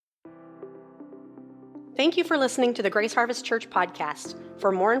Thank you for listening to the Grace Harvest Church podcast.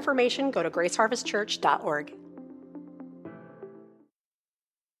 For more information, go to graceharvestchurch.org.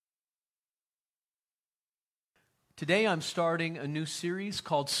 Today I'm starting a new series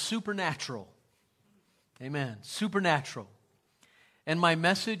called Supernatural. Amen. Supernatural. And my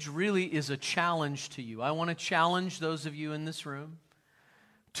message really is a challenge to you. I want to challenge those of you in this room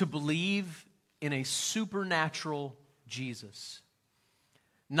to believe in a supernatural Jesus.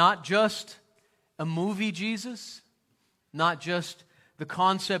 Not just a movie Jesus, not just the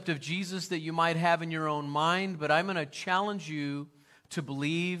concept of Jesus that you might have in your own mind, but I'm going to challenge you to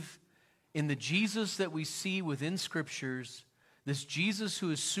believe in the Jesus that we see within Scriptures, this Jesus who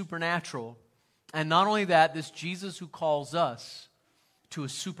is supernatural, and not only that, this Jesus who calls us to a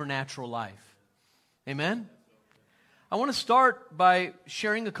supernatural life. Amen? I want to start by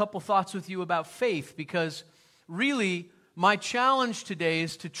sharing a couple thoughts with you about faith, because really my challenge today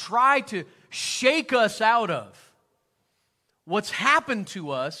is to try to shake us out of what's happened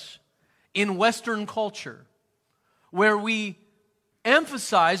to us in Western culture, where we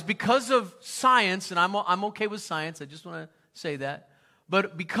emphasize, because of science, and I'm okay with science, I just want to say that,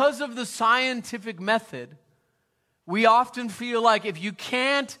 but because of the scientific method, we often feel like if you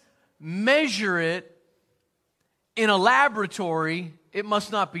can't measure it in a laboratory, it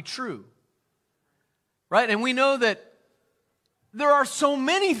must not be true. Right? And we know that there are so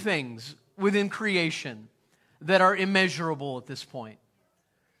many things within creation that are immeasurable at this point.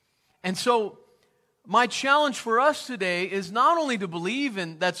 And so, my challenge for us today is not only to believe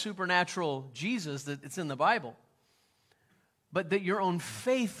in that supernatural Jesus that it's in the Bible, but that your own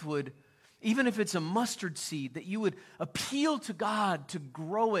faith would, even if it's a mustard seed, that you would appeal to God to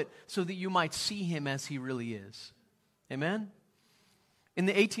grow it so that you might see Him as He really is. Amen? In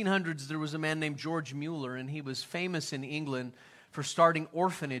the 1800s, there was a man named George Mueller, and he was famous in England for starting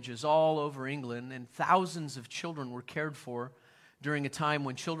orphanages all over England, and thousands of children were cared for during a time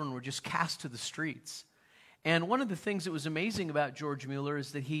when children were just cast to the streets. And one of the things that was amazing about George Mueller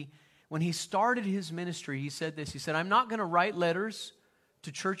is that when he started his ministry, he said this. He said, I'm not going to write letters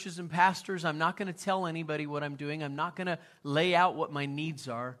to churches and pastors. I'm not going to tell anybody what I'm doing. I'm not going to lay out what my needs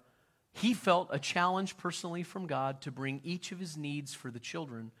are. He felt a challenge personally from God to bring each of his needs for the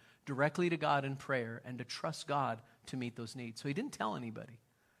children directly to God in prayer and to trust God to meet those needs. So he didn't tell anybody.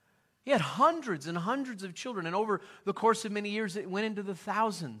 He had hundreds and hundreds of children, and over the course of many years, it went into the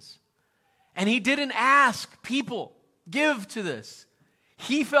thousands. And he didn't ask people, give to this.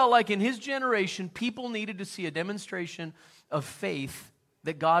 He felt like in his generation, people needed to see a demonstration of faith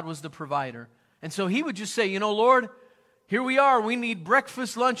that God was the provider. And so he would just say, Lord, here we are. We need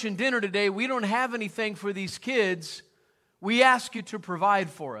breakfast, lunch, and dinner today. We don't have anything for these kids. We ask you to provide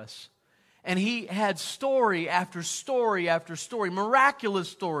for us. And he had story after story after story, miraculous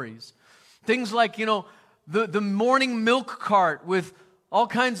stories. Things like, the morning milk cart with all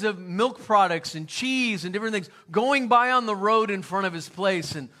kinds of milk products and cheese and different things going by on the road in front of his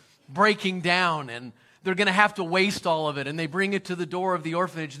place and breaking down. And they're going to have to waste all of it. And they bring it to the door of the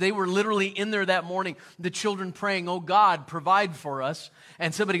orphanage. They were literally in there that morning, the children praying, oh God, provide for us.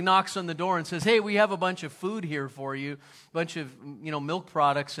 And somebody knocks on the door and says, hey, we have a bunch of food here for you, a bunch of milk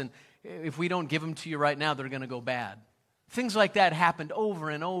products, and if we don't give them to you right now, they're going to go bad. Things like that happened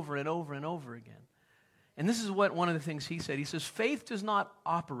over and over and over and over again. And this is what one of the things he said. He says, faith does not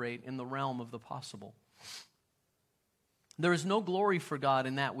operate in the realm of the possible. There is no glory for God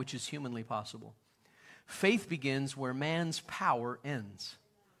in that which is humanly possible. Faith begins where man's power ends.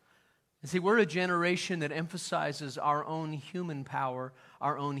 And see, we're a generation that emphasizes our own human power,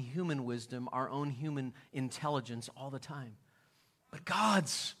 our own human wisdom, our own human intelligence all the time. But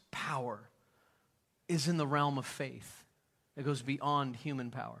God's power is in the realm of faith. It goes beyond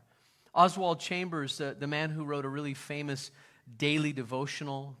human power. Oswald Chambers, the man who wrote a really famous daily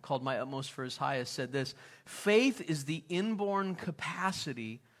devotional called My Utmost for His Highest, said this: faith is the inborn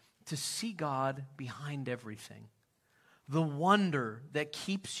capacity to see God behind everything. The wonder that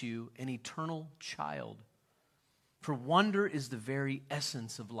keeps you an eternal child. For wonder is the very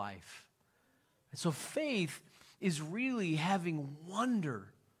essence of life. And so faith is really having wonder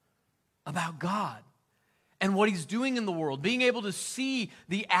about God and what He's doing in the world, being able to see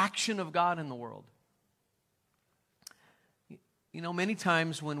the action of God in the world. Many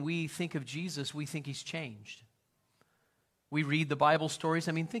times when we think of Jesus, we think He's changed. We read the Bible stories.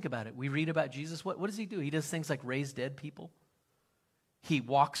 Think about it. We read about Jesus. What does He do? He does things like raise dead people. He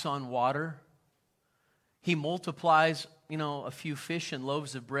walks on water. He multiplies, a few fish and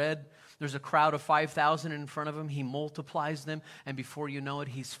loaves of bread. There's a crowd of 5,000 in front of Him. He multiplies them, and before you know it,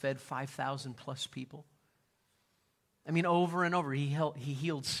 He's fed 5,000 plus people. Over and over, He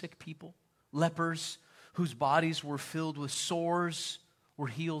healed sick people, lepers whose bodies were filled with sores were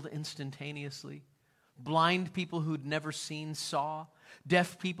healed instantaneously. Blind people who'd never seen saw.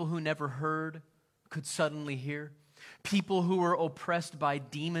 Deaf people who never heard could suddenly hear. People who were oppressed by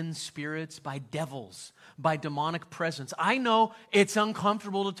demon spirits, by devils, by demonic presence. I know it's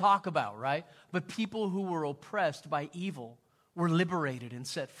uncomfortable to talk about, right? But people who were oppressed by evil were liberated and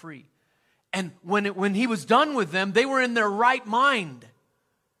set free. And when he was done with them, they were in their right mind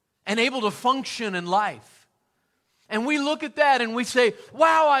and able to function in life. And we look at that and we say,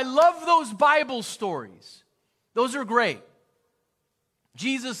 wow, I love those Bible stories. Those are great.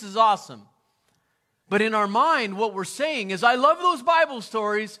 Jesus is awesome. But in our mind, what we're saying is, I love those Bible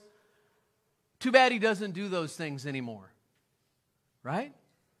stories. Too bad he doesn't do those things anymore. Right?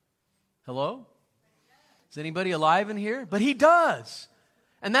 Hello? Is anybody alive in here? But he does.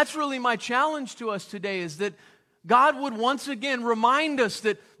 And that's really my challenge to us today, is that God would once again remind us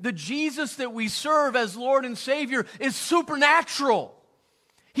that the Jesus that we serve as Lord and Savior is supernatural.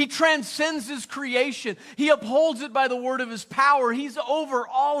 He transcends His creation. He upholds it by the word of His power. He's over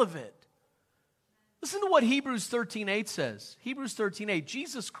all of it. Listen to what Hebrews 13:8 says. Hebrews 13:8,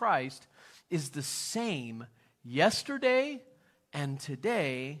 Jesus Christ is the same yesterday and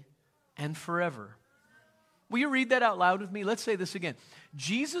today and forever. Will you read that out loud with me? Let's say this again.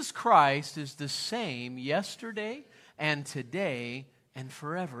 Jesus Christ is the same yesterday and today and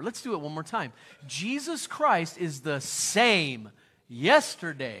forever. Let's do it one more time. Jesus Christ is the same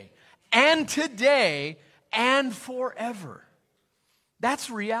yesterday and today and forever. That's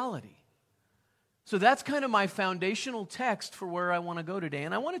reality. So that's kind of my foundational text for where I want to go today.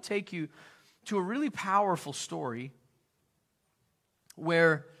 And I want to take you to a really powerful story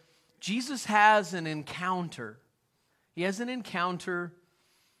where Jesus has an encounter. He has an encounter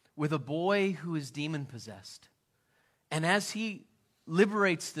with a boy who is demon-possessed. And as he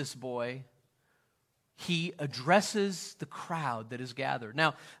liberates this boy, he addresses the crowd that is gathered.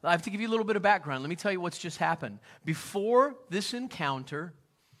 Now, I have to give you a little bit of background. Let me tell you what's just happened. Before this encounter,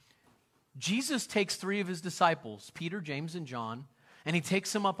 Jesus takes 3 of His disciples, Peter, James, and John, and He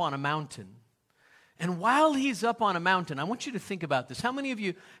takes them up on a mountain. And while He's up on a mountain, I want you to think about this. How many of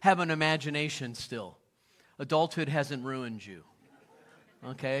you have an imagination still? Adulthood hasn't ruined you.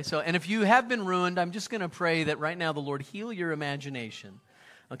 Okay, and if you have been ruined, I'm just going to pray that right now the Lord heal your imagination.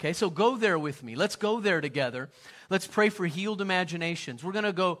 Okay, so go there with me. Let's go there together. Let's pray for healed imaginations. We're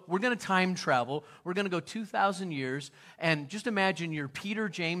going to time travel. We're going to go 2,000 years, and just imagine you're Peter,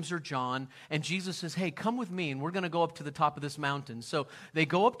 James, or John, and Jesus says, hey, come with me, and we're going to go up to the top of this mountain. So they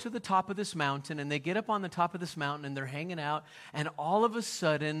go up to the top of this mountain, and they get up on the top of this mountain, and they're hanging out, and all of a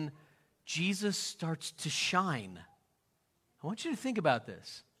sudden, Jesus starts to shine. I want you to think about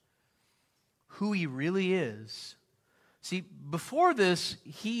this. Who He really is. See, before this,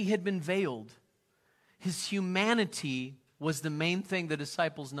 He had been veiled. His humanity was the main thing the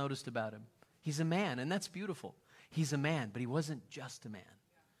disciples noticed about Him. He's a man, and that's beautiful. He's a man, but He wasn't just a man.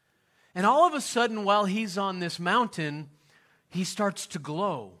 And all of a sudden, while He's on this mountain, He starts to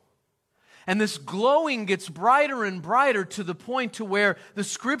glow. And this glowing gets brighter and brighter to the point to where the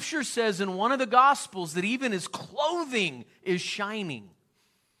Scripture says in one of the Gospels that even His clothing is shining.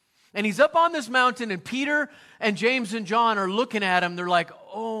 And He's up on this mountain, and Peter and James and John are looking at Him. They're like,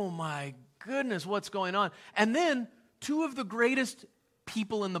 oh my goodness, what's going on? And then 2 of the greatest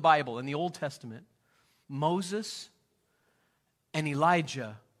people in the Bible, in the Old Testament, Moses and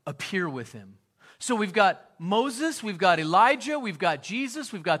Elijah, appear with Him. So we've got Moses, we've got Elijah, we've got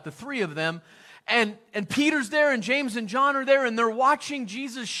Jesus, we've got the 3 of them. And Peter's there, and James and John are there, and they're watching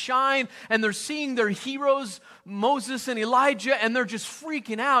Jesus shine, and they're seeing their heroes, Moses and Elijah, and they're just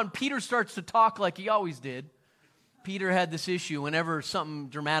freaking out. And Peter starts to talk like he always did. Peter had this issue. Whenever something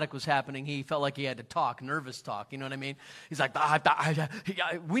dramatic was happening, he felt like he had to talk, nervous talk, you know what I mean? He's like,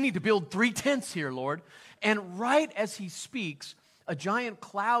 we need to build 3 tents here, Lord. And right as he speaks, a giant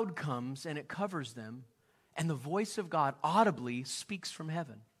cloud comes, and it covers them, and the voice of God audibly speaks from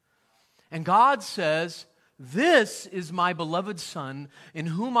heaven. And God says, this is my beloved Son, in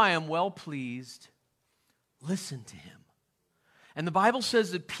whom I am well pleased. Listen to Him. And the Bible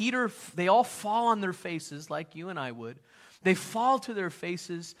says that Peter, they all fall on their faces like you and I would. They fall to their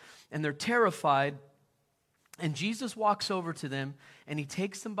faces and they're terrified. And Jesus walks over to them and He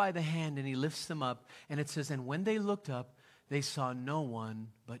takes them by the hand and He lifts them up. And it says, and when they looked up, they saw no one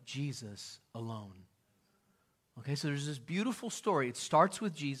but Jesus alone. Okay, so there's this beautiful story. It starts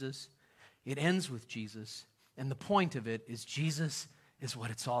with Jesus. It ends with Jesus, and the point of it is Jesus is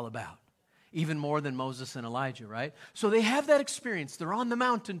what it's all about, even more than Moses and Elijah, right? So they have that experience. They're on the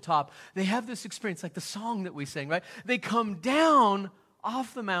mountaintop. They have this experience, like the song that we sang, right? They come down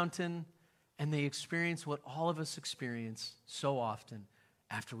off the mountain, and they experience what all of us experience so often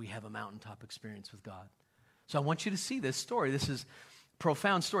after we have a mountaintop experience with God. So I want you to see this story. This is a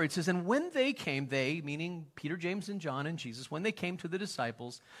profound story. It says, and when they came, they, meaning Peter, James, and John and Jesus, when they came to the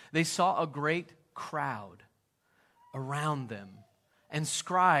disciples, they saw a great crowd around them and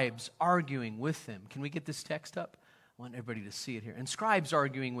scribes arguing with them. Can we get this text up? I want everybody to see it here. And scribes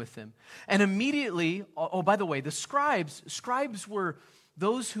arguing with them. And immediately, oh, by the way, the scribes were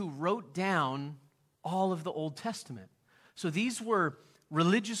those who wrote down all of the Old Testament. So these were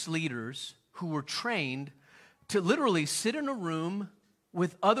religious leaders who were trained to literally sit in a room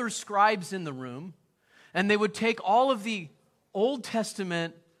with other scribes in the room, and they would take all of the Old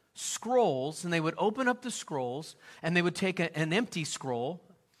Testament scrolls, and they would open up the scrolls, and they would take an empty scroll,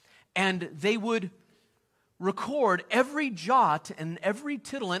 and they would record every jot and every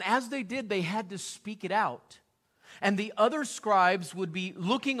tittle, and as they did, they had to speak it out. And the other scribes would be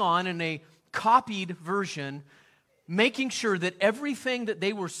looking on in a copied version, making sure that everything that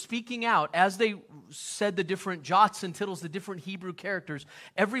they were speaking out, as they said the different jots and tittles, the different Hebrew characters,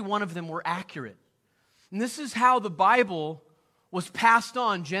 every one of them were accurate. And this is how the Bible was passed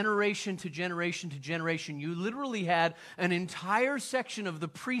on generation to generation to generation. You literally had an entire section of the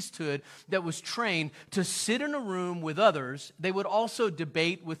priesthood that was trained to sit in a room with others. They would also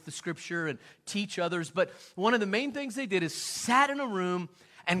debate with the scripture and teach others, but one of the main things they did is sat in a room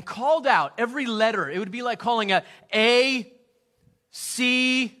and called out every letter. It would be like calling out A,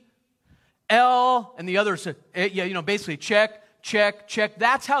 C, L, and the others, basically check, check, check.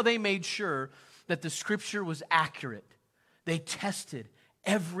 That's how they made sure that the scripture was accurate. They tested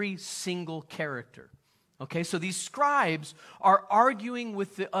every single character. Okay, so these scribes are arguing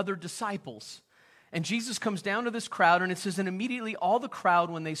with the other disciples. And Jesus comes down to this crowd, and it says, and immediately all the crowd,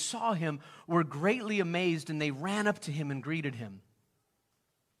 when they saw him, were greatly amazed, and they ran up to him and greeted him.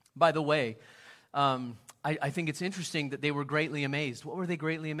 By the way, I think it's interesting that they were greatly amazed. What were they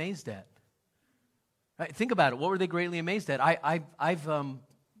greatly amazed at? Right, think about it. What were they greatly amazed at? I've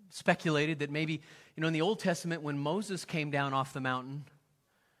speculated that maybe, in the Old Testament, when Moses came down off the mountain,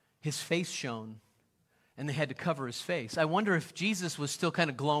 his face shone, and they had to cover his face. I wonder if Jesus was still kind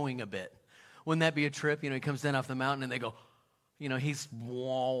of glowing a bit. Wouldn't that be a trip? He comes down off the mountain, and they go, he's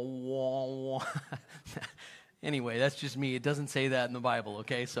wah, wah, wah. Anyway, that's just me. It doesn't say that in the Bible,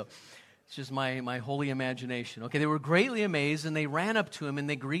 okay? So it's just my holy imagination. Okay, they were greatly amazed, and they ran up to him, and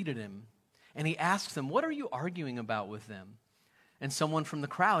they greeted him. And he asked them, what are you arguing about with them? And someone from the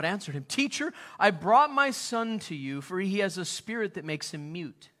crowd answered him, Teacher, I brought my son to you, for he has a spirit that makes him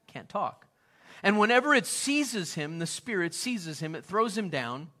mute, can't talk. And whenever it seizes him, the spirit seizes him, it throws him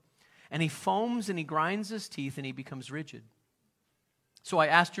down, and he foams and he grinds his teeth, and he becomes rigid. So I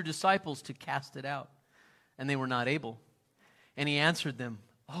asked your disciples to cast it out, and they were not able. And he answered them,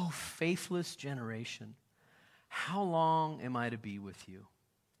 Oh, faithless generation, how long am I to be with you?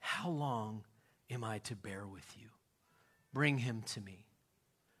 How long am I to bear with you? Bring him to me.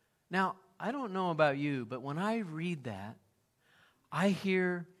 Now, I don't know about you, but when I read that, I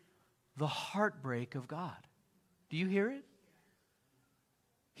hear the heartbreak of God. Do you hear it?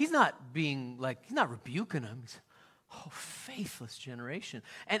 He's not rebuking them. He's, oh, faithless generation.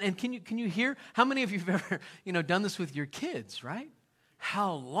 And can you hear, how many of you have ever, done this with your kids, right?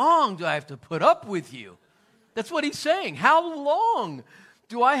 How long do I have to put up with you? That's what he's saying. How long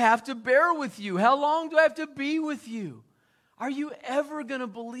do I have to bear with you? How long do I have to be with you? Are you ever going to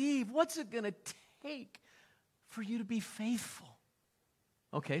believe? What's it going to take for you to be faithful?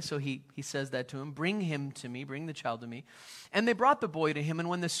 Okay, so he says that to him. Bring him to me, bring the child to me. And they brought the boy to him, and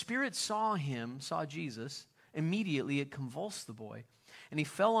when the spirit saw Jesus, immediately it convulsed the boy. And he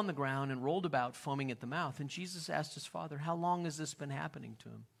fell on the ground and rolled about, foaming at the mouth. And Jesus asked his father, how long has this been happening to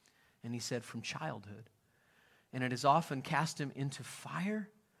him? And he said, from childhood. And it has often cast him into fire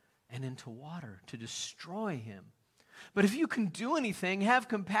and into water to destroy him. But if you can do anything, have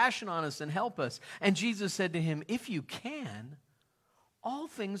compassion on us and help us. And Jesus said to him, if you can, all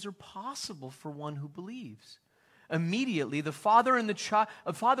things are possible for one who believes. Immediately, the father of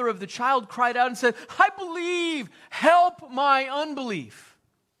the child cried out and said, I believe, help my unbelief.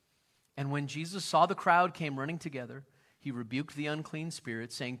 And when Jesus saw the crowd came running together, he rebuked the unclean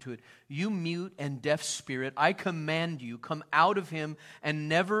spirit, saying to it, you mute and deaf spirit, I command you, come out of him and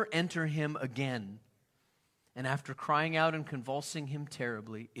never enter him again. And after crying out and convulsing him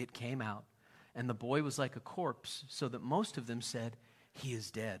terribly, it came out. And the boy was like a corpse, so that most of them said, he is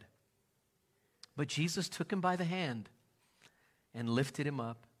dead. But Jesus took him by the hand and lifted him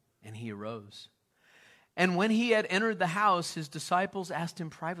up, and he arose. And when he had entered the house, his disciples asked him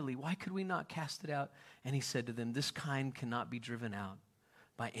privately, why could we not cast it out? And he said to them, this kind cannot be driven out,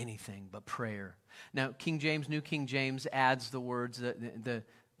 by anything but prayer. Now, King James, New King James adds the words, the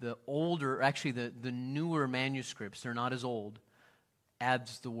older, actually the newer manuscripts, they're not as old,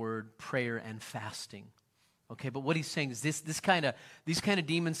 adds the word prayer and fasting. Okay, but what he's saying is these kind of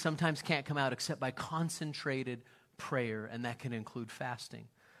demons sometimes can't come out except by concentrated prayer, and that can include fasting.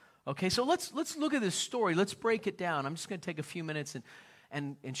 Okay, so let's look at this story. Let's break it down. I'm just going to take a few minutes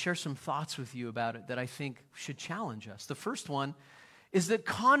and share some thoughts with you about it that I think should challenge us. The first one is that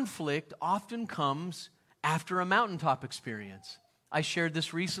conflict often comes after a mountaintop experience. I shared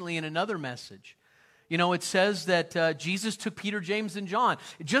this recently in another message. You know, it says that Jesus took Peter, James, and John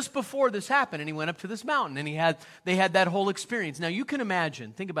just before this happened, and he went up to this mountain, and they had that whole experience. Now, you can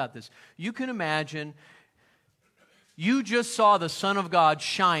imagine, think about this. You can imagine you just saw the Son of God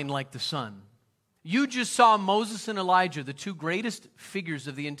shine like the sun. You just saw Moses and Elijah, the two greatest figures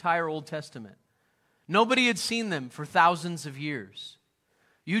of the entire Old Testament. Nobody had seen them for thousands of years.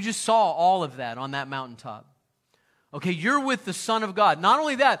 You just saw all of that on that mountaintop. Okay, you're with the Son of God. Not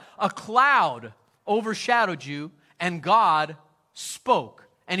only that, a cloud overshadowed you, and God spoke.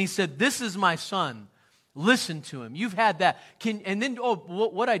 And he said, "This is my Son. Listen to him." You've had that.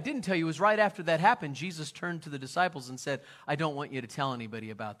 What I didn't tell you was right after that happened, Jesus turned to the disciples and said, "I don't want you to tell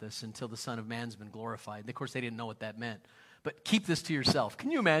anybody about this until the Son of Man's been glorified." And of course, they didn't know what that meant. But keep this to yourself.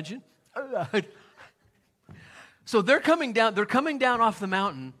 Can you imagine? So they're coming down off the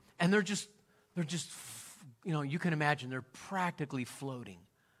mountain, and they're just, you can imagine they're practically floating.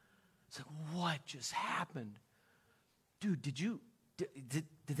 It's like, what just happened? Dude, did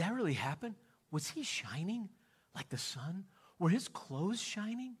that really happen? Was he shining like the sun? Were his clothes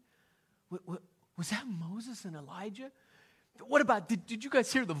shining? Was that Moses and Elijah? What about, did you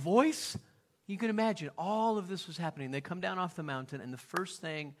guys hear the voice? You can imagine all of this was happening. They come down off the mountain, and the first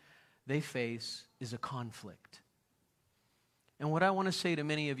thing they face is a conflict. And what I want to say to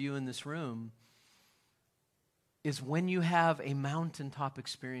many of you in this room is when you have a mountaintop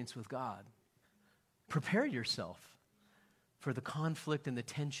experience with God, prepare yourself for the conflict and the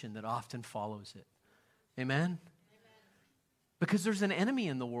tension that often follows it. Amen? Because there's an enemy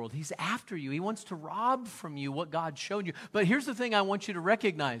in the world. He's after you. He wants to rob from you what God showed you. But here's the thing I want you to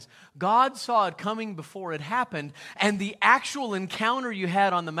recognize. God saw it coming before it happened, and the actual encounter you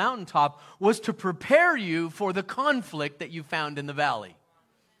had on the mountaintop was to prepare you for the conflict that you found in the valley.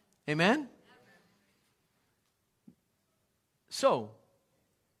 Amen? So,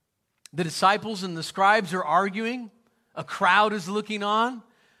 the disciples and the scribes are arguing. A crowd is looking on.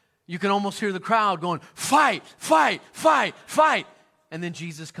 You can almost hear the crowd going, "Fight, fight, fight, fight." And then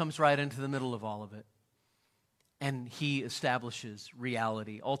Jesus comes right into the middle of all of it. And he establishes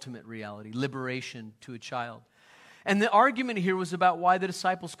reality, ultimate reality, liberation to a child. And the argument here was about why the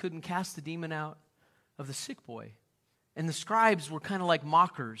disciples couldn't cast the demon out of the sick boy. And the scribes were kind of like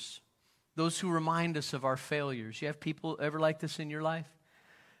mockers, those who remind us of our failures. You have people ever like this in your life?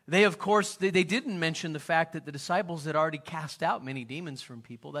 They, of course, they didn't mention the fact that the disciples had already cast out many demons from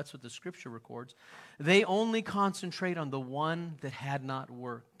people. That's what the scripture records. They only concentrate on the one that had not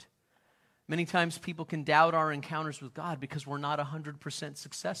worked. Many times people can doubt our encounters with God because we're not 100%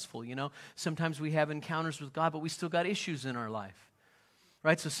 successful. You know, sometimes we have encounters with God, but we still got issues in our life.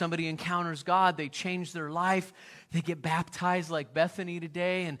 Right? So somebody encounters God, they change their life, they get baptized like Bethany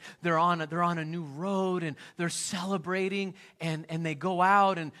today, and they're on a new road, and they're celebrating, and they go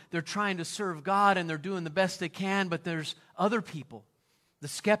out, and they're trying to serve God, and they're doing the best they can, but there's other people, the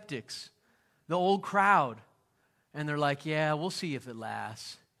skeptics, the old crowd, and they're like, "Yeah, we'll see if it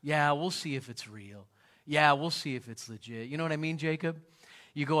lasts. Yeah, we'll see if it's real. Yeah, we'll see if it's legit." You know what I mean, Jacob?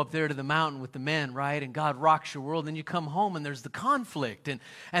 You go up there to the mountain with the men, right? And God rocks your world. And you come home and there's the conflict. And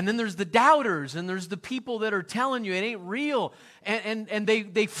then there's the doubters. And there's the people that are telling you it ain't real. And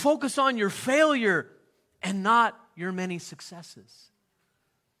they focus on your failure and not your many successes.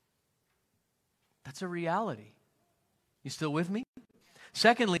 That's a reality. You still with me?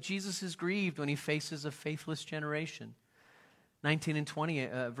 Secondly, Jesus is grieved when he faces a faithless generation. 19 and 20,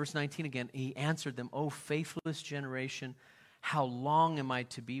 verse 19 again, he answered them, "O faithless generation, how long am I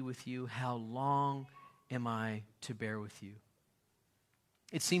to be with you? How long am I to bear with you?"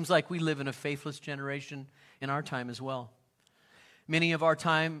 It seems like we live in a faithless generation in our time as well. Many of our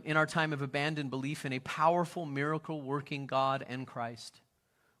time, in our time, have abandoned belief in a powerful, miracle-working God and Christ.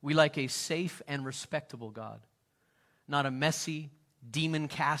 We like a safe and respectable God, not a messy,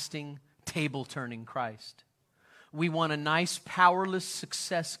 demon-casting, table-turning Christ. We want a nice, powerless,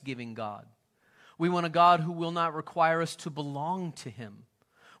 success-giving God. We want a God who will not require us to belong to him.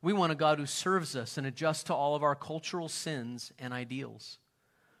 We want a God who serves us and adjusts to all of our cultural sins and ideals.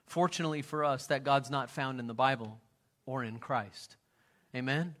 Fortunately for us, that God's not found in the Bible or in Christ.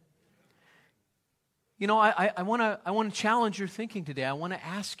 Amen? You know, I want to challenge your thinking today. I want to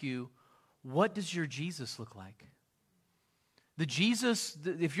ask you, what does your Jesus look like? The Jesus,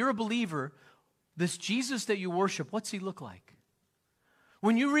 if you're a believer, this Jesus that you worship, what's he look like?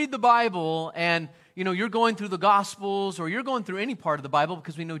 When you read the Bible and, you know, you're going through the Gospels or you're going through any part of the Bible,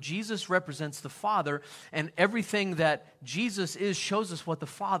 because we know Jesus represents the Father, and everything that Jesus is shows us what the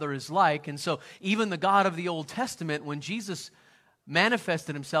Father is like. And so even the God of the Old Testament, when Jesus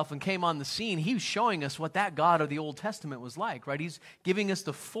manifested himself and came on the scene, he was showing us what that God of the Old Testament was like, right? He's giving us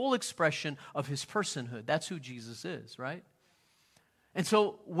the full expression of his personhood. That's who Jesus is, right? And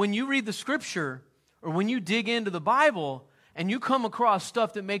so when you read the Scripture or when you dig into the Bible and you come across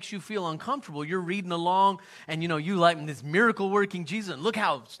stuff that makes you feel uncomfortable, you're reading along and, you know, you like this miracle-working Jesus, and look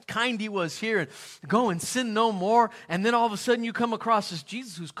how kind he was here, and go and sin no more, and then all of a sudden you come across this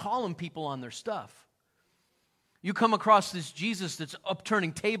Jesus who's calling people on their stuff. You come across this Jesus that's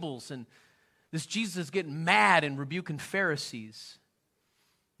upturning tables, and this Jesus that's getting mad and rebuking Pharisees.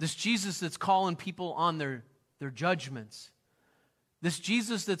 This Jesus that's calling people on their judgments. This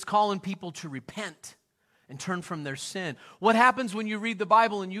Jesus that's calling people to repent and turn from their sin. What happens when you read the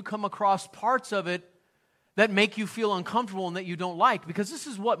Bible and you come across parts of it that make you feel uncomfortable and that you don't like? Because this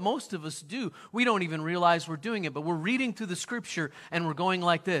is what most of us do. We don't even realize we're doing it, but we're reading through the Scripture and we're going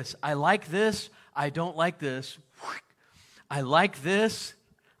like this. I like this, I don't like this. I like this,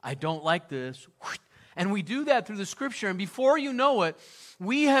 I don't like this. And we do that through the Scripture, and before you know it,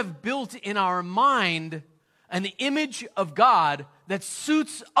 we have built in our mind an image of God that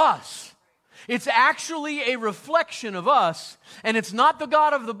suits us. It's actually a reflection of us, and it's not the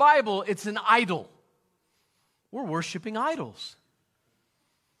God of the Bible, it's an idol. We're worshiping idols.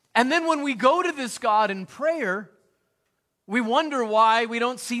 And then when we go to this God in prayer, we wonder why we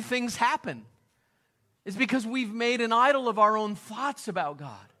don't see things happen. It's because we've made an idol of our own thoughts about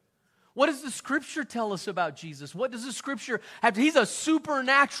God. What does the Scripture tell us about Jesus? What does the Scripture have to? He's a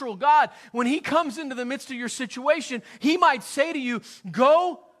supernatural God. When he comes into the midst of your situation, he might say to you,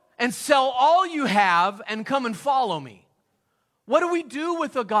 go and sell all you have and come and follow me. What do we do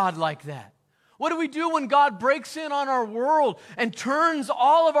with a God like that? What do we do when God breaks in on our world and turns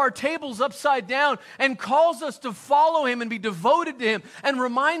all of our tables upside down and calls us to follow him and be devoted to him and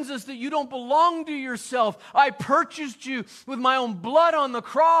reminds us that you don't belong to yourself? I purchased you with my own blood on the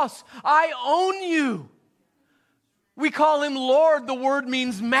cross. I own you. We call him Lord. The word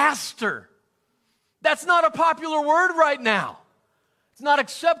means master. That's not a popular word right now. It's not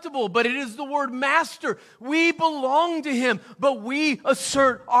acceptable, but it is the word master. We belong to him, but we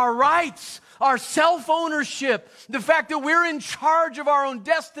assert our rights. Our self-ownership, the fact that we're in charge of our own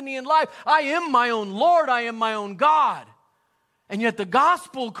destiny in life. I am my own Lord, I am my own God. And yet the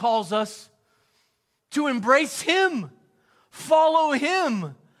gospel calls us to embrace him, follow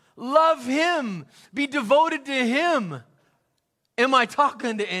him, love him, be devoted to him. Am I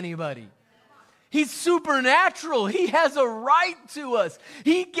talking to anybody? He's supernatural. He has a right to us.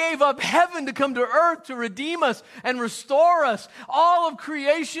 He gave up heaven to come to earth to redeem us and restore us. All of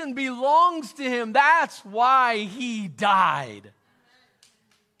creation belongs to him. That's why he died.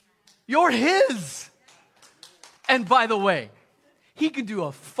 You're his. And by the way, he can do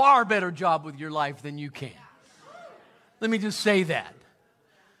a far better job with your life than you can. Let me just say that.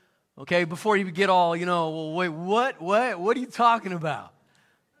 Okay, before you get all, well, wait, what are you talking about?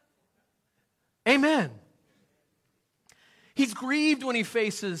 Amen. He's grieved when he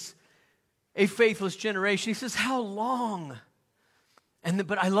faces a faithless generation. He says, how long?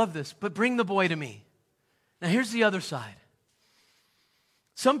 But I love this, but bring the boy to me. Now here's the other side.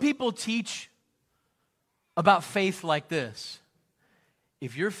 Some people teach about faith like this.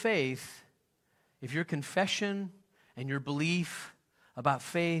 If your faith, if your confession and your belief about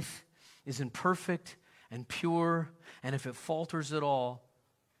faith is imperfect and pure, and if it falters at all,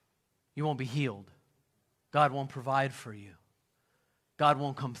 you won't be healed. God won't provide for you. God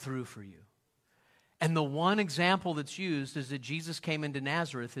won't come through for you. And the one example that's used is that Jesus came into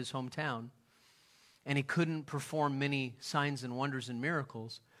Nazareth, his hometown, and he couldn't perform many signs and wonders and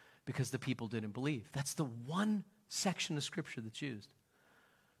miracles because the people didn't believe. That's the one section of Scripture that's used.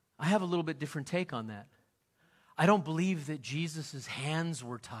 I have a little bit different take on that. I don't believe that Jesus' hands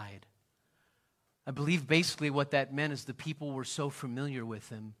were tied. I believe basically what that meant is the people were so familiar with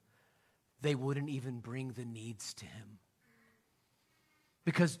him, they wouldn't even bring the needs to him.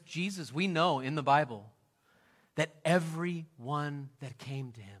 Because Jesus, we know in the Bible that everyone that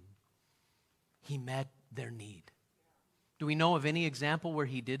came to him, he met their need. Do we know of any example where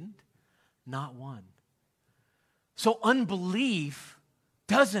he didn't? Not one. So unbelief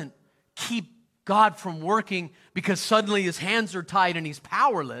doesn't keep God from working because suddenly his hands are tied and he's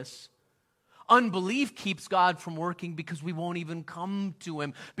powerless. Unbelief keeps God from working because we won't even come to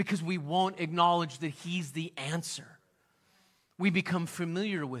him, because we won't acknowledge that he's the answer. We become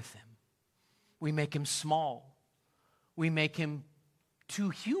familiar with him. We make him small. We make him too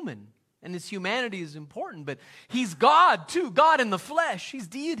human. And his humanity is important, but he's God too, God in the flesh. He's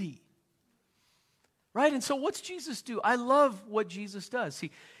deity. Right? And so what's Jesus do? I love what Jesus does.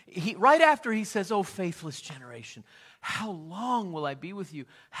 He right after he says, "Oh, faithless generation, how long will I be with you?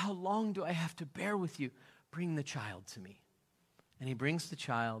 How long do I have to bear with you? Bring the child to me." And he brings the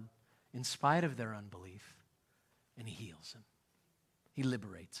child in spite of their unbelief, and he heals him. He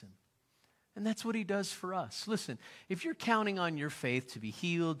liberates him. And that's what he does for us. Listen, if you're counting on your faith to be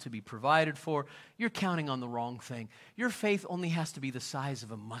healed, to be provided for, you're counting on the wrong thing. Your faith only has to be the size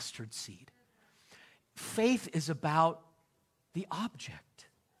of a mustard seed. Faith is about the object,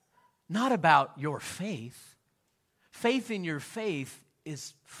 not about your faith. Faith in your faith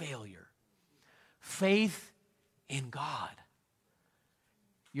is failure. Faith in God,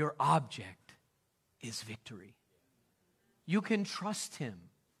 your object, is victory. You can trust him.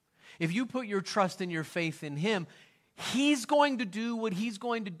 If you put your trust and your faith in him, he's going to do what he's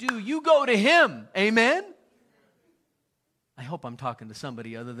going to do. You go to him. Amen? I hope I'm talking to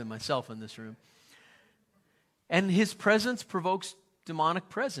somebody other than myself in this room. And his presence provokes demonic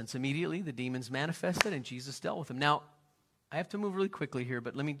presence. Immediately, the demons manifested and Jesus dealt with them. Now, I have to move really quickly here,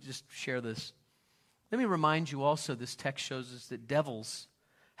 but let me just share this. Let me remind you also, this text shows us that devils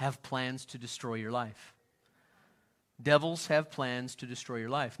have plans to destroy your life. Devils have plans to destroy your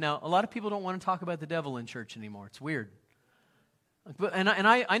life. Now, a lot of people don't want to talk about the devil in church anymore. It's weird. And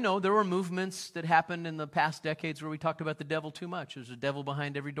I know there were movements that happened in the past decades where we talked about the devil too much. There's a devil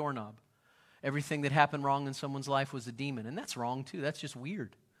behind every doorknob. Everything that happened wrong in someone's life was a demon. And that's wrong too. That's just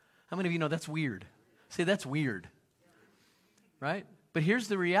weird. How many of you know that's weird? Say, that's weird. Right? But here's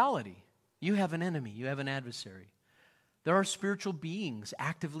the reality. You have an enemy. You have an adversary. There are spiritual beings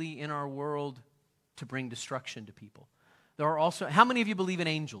actively in our world to bring destruction to people. There are also, how many of you believe in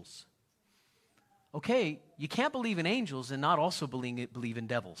angels? Okay, you can't believe in angels and not also believe in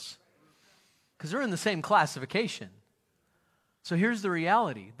devils, because they're in the same classification. So here's the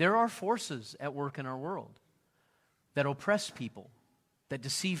reality. There are forces at work in our world that oppress people, that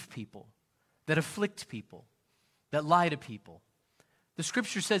deceive people, that afflict people, that lie to people. The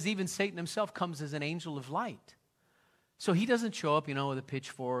scripture says even Satan himself comes as an angel of light. So he doesn't show up, with a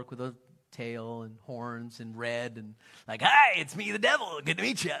pitchfork, with a tail and horns and red and like, "Hi, it's me, the devil. Good to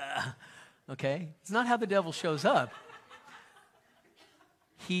meet you." Okay? It's not how the devil shows up.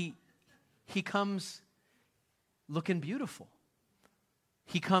 He comes looking beautiful.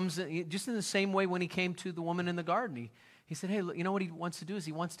 He comes just in the same way when he came to the woman in the garden. He said, "Hey, look, you know what he wants to do is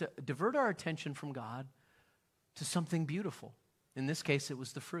he wants to divert our attention from God to something beautiful." In this case, it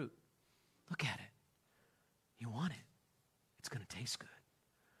was the fruit. Look at it. You want it. It's going to taste good.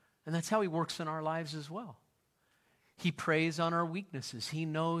 And that's how he works in our lives as well. He preys on our weaknesses. He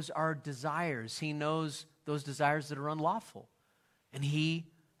knows our desires. He knows those desires that are unlawful. And he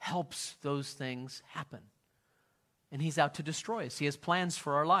helps those things happen. And he's out to destroy us. He has plans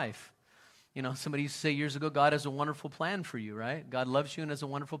for our life. Somebody used to say years ago, God has a wonderful plan for you, right? God loves you and has a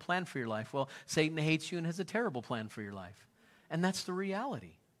wonderful plan for your life. Well, Satan hates you and has a terrible plan for your life. And that's the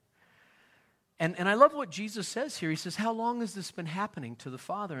reality. And I love what Jesus says here. He says, "How long has this been happening to the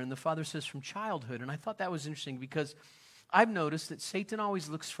Father?" And the Father says, "From childhood." And I thought that was interesting because I've noticed that Satan always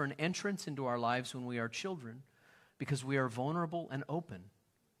looks for an entrance into our lives when we are children because we are vulnerable and open.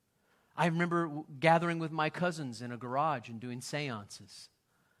 I remember gathering with my cousins in a garage and doing seances.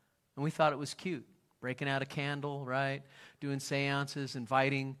 And we thought it was cute. Breaking out a candle, right? Doing seances,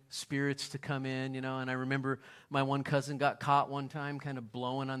 inviting spirits to come in, And I remember my one cousin got caught one time kind of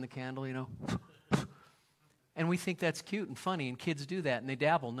blowing on the candle, And we think that's cute and funny, and kids do that, and they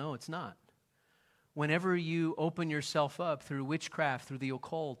dabble. No, it's not. Whenever you open yourself up through witchcraft, through the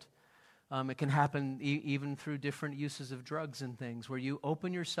occult, it can happen even through different uses of drugs and things, where you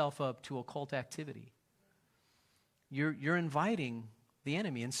open yourself up to occult activity. You're inviting the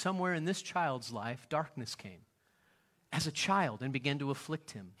enemy. And somewhere in this child's life, darkness came as a child and began to afflict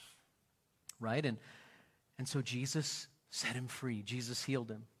him. Right? And so Jesus set him free. Jesus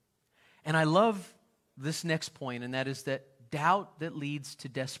healed him. And I love this next point, and that is that doubt that leads to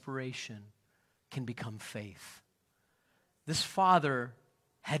desperation can become faith. This father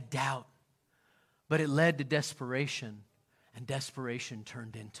had doubt, but it led to desperation, and desperation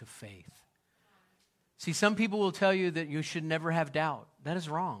turned into faith. See, some people will tell you that you should never have doubt. That is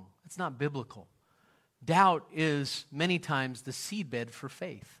wrong. That's not biblical. Doubt is many times the seedbed for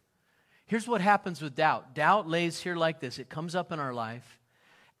faith. Here's what happens with doubt. Doubt lays here like this. It comes up in our life.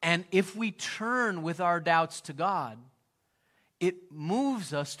 And if we turn with our doubts to God, it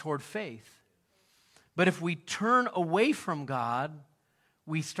moves us toward faith. But if we turn away from God,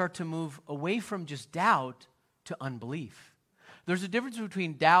 we start to move away from just doubt to unbelief. There's a difference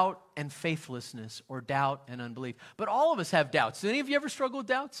between doubt and faithlessness, or doubt and unbelief. But all of us have doubts. Do any of you ever struggle with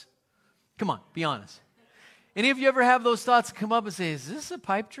doubts? Come on, be honest. Any of you ever have those thoughts come up and say, is this a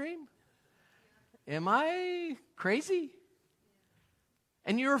pipe dream? Am I crazy?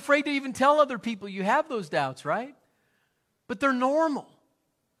 And you're afraid to even tell other people you have those doubts, right? But they're normal.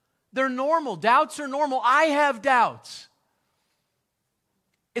 They're normal. Doubts are normal. I have doubts.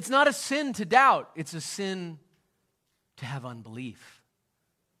 It's not a sin to doubt. It's a sin to have unbelief,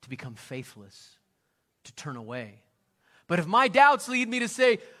 to become faithless, to turn away. But if my doubts lead me to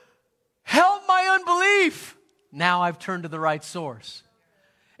say, help my unbelief, now I've turned to the right source.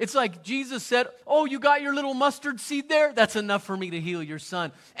 It's like Jesus said, oh, you got your little mustard seed there? That's enough for me to heal your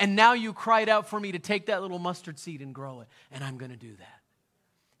son. And now you cried out for me to take that little mustard seed and grow it. And I'm going to do that.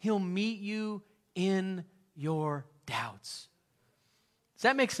 He'll meet you in your doubts. Does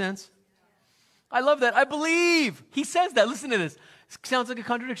that make sense? I love that. I believe. He says that. Listen to this. It sounds like a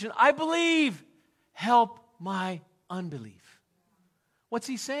contradiction. I believe. Help my unbelief. What's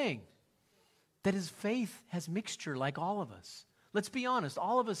he saying? That his faith has mixture like all of us. Let's be honest.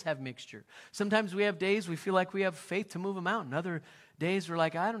 All of us have mixture. Sometimes we have days we feel like we have faith to move a mountain. Other days we're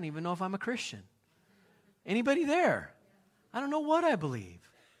like, I don't even know if I'm a Christian. Anybody there? I don't know what I believe.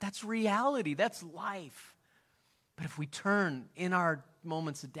 That's reality. That's life. But if we turn in our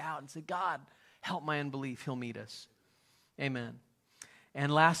moments of doubt and say, God, help my unbelief, he'll meet us. Amen.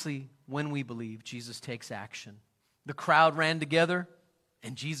 And lastly, when we believe, Jesus takes action. The crowd ran together,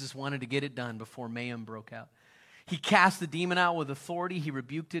 and Jesus wanted to get it done before mayhem broke out. He cast the demon out with authority. He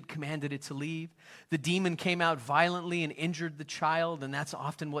rebuked it, commanded it to leave. The demon came out violently and injured the child, and that's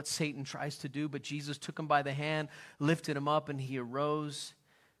often what Satan tries to do. But Jesus took him by the hand, lifted him up, and he arose.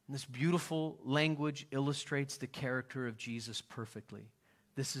 And this beautiful language illustrates the character of Jesus perfectly.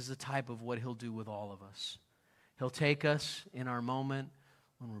 This is the type of what he'll do with all of us. He'll take us in our moment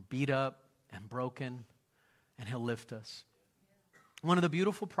when we're beat up and broken, and he'll lift us. One of the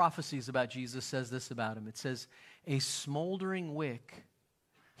beautiful prophecies about Jesus says this about him. It says, a smoldering wick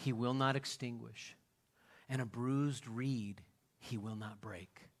he will not extinguish, and a bruised reed he will not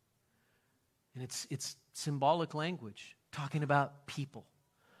break. And it's symbolic language, talking about people.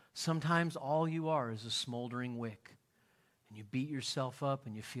 Sometimes all you are is a smoldering wick. And you beat yourself up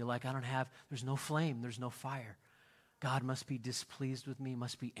and you feel like there's no flame, there's no fire. God must be displeased with me,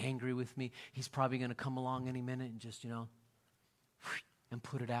 must be angry with me. He's probably going to come along any minute and just, and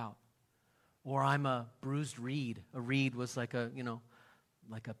put it out. Or I'm a bruised reed. A reed was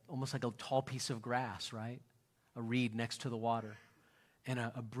almost like a tall piece of grass, right? A reed next to the water. And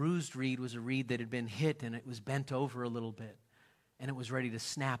a bruised reed was a reed that had been hit and it was bent over a little bit. And it was ready to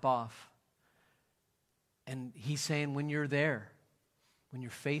snap off. And he's saying when you're there, when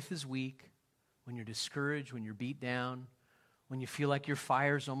your faith is weak, when you're discouraged, when you're beat down, when you feel like your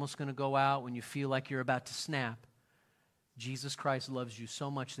fire's almost going to go out, when you feel like you're about to snap, Jesus Christ loves you so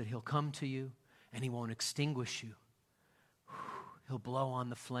much that he'll come to you and he won't extinguish you. He'll blow on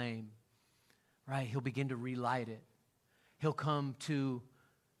the flame, right? He'll begin to relight it. He'll come to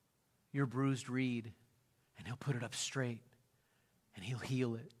your bruised reed and he'll put it up straight and he'll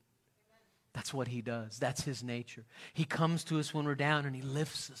heal it. That's what he does. That's his nature. He comes to us when we're down and he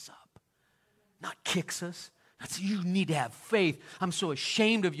lifts us up, not kicks us. That's, you need to have faith. I'm so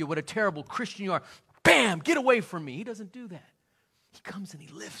ashamed of you. What a terrible Christian you are. Bam, get away from me. He doesn't do that. He comes and he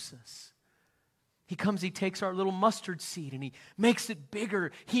lifts us. He comes, he takes our little mustard seed and he makes it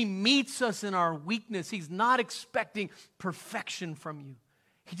bigger. He meets us in our weakness. He's not expecting perfection from you.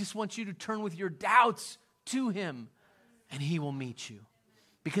 He just wants you to turn with your doubts to him and he will meet you.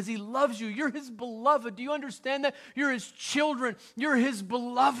 Because he loves you. You're his beloved. Do you understand that? You're his children. You're his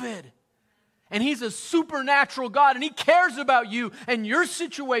beloved. And he's a supernatural God, and he cares about you and your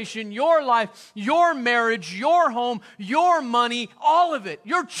situation, your life, your marriage, your home, your money, all of it,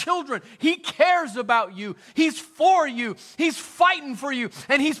 your children. He cares about you. He's for you. He's fighting for you,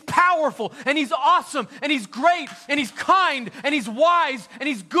 and he's powerful, and he's awesome, and he's great, and he's kind, and he's wise, and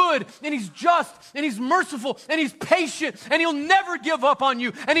he's good, and he's just, and he's merciful, and he's patient, and he'll never give up on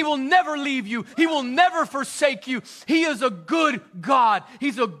you, and he will never leave you. He will never forsake you. He is a good God.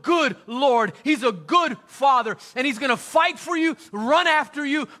 He's a good Lord. He's a good Father, and he's going to fight for you, run after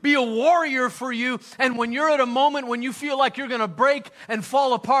you, be a warrior for you, and when you're at a moment when you feel like you're going to break and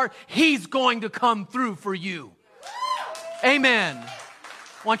fall apart, he's going to come through for you. Amen.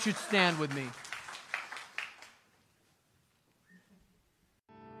 Why don't you stand with me?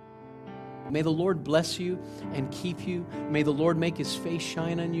 May the Lord bless you and keep you. May the Lord make His face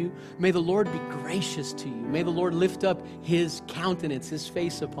shine on you. May the Lord be gracious to you. May the Lord lift up His countenance, His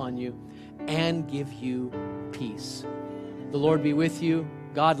face upon you, and give you peace. The Lord be with you.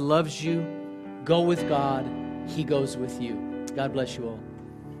 God loves you. Go with God. He goes with you. God bless you all.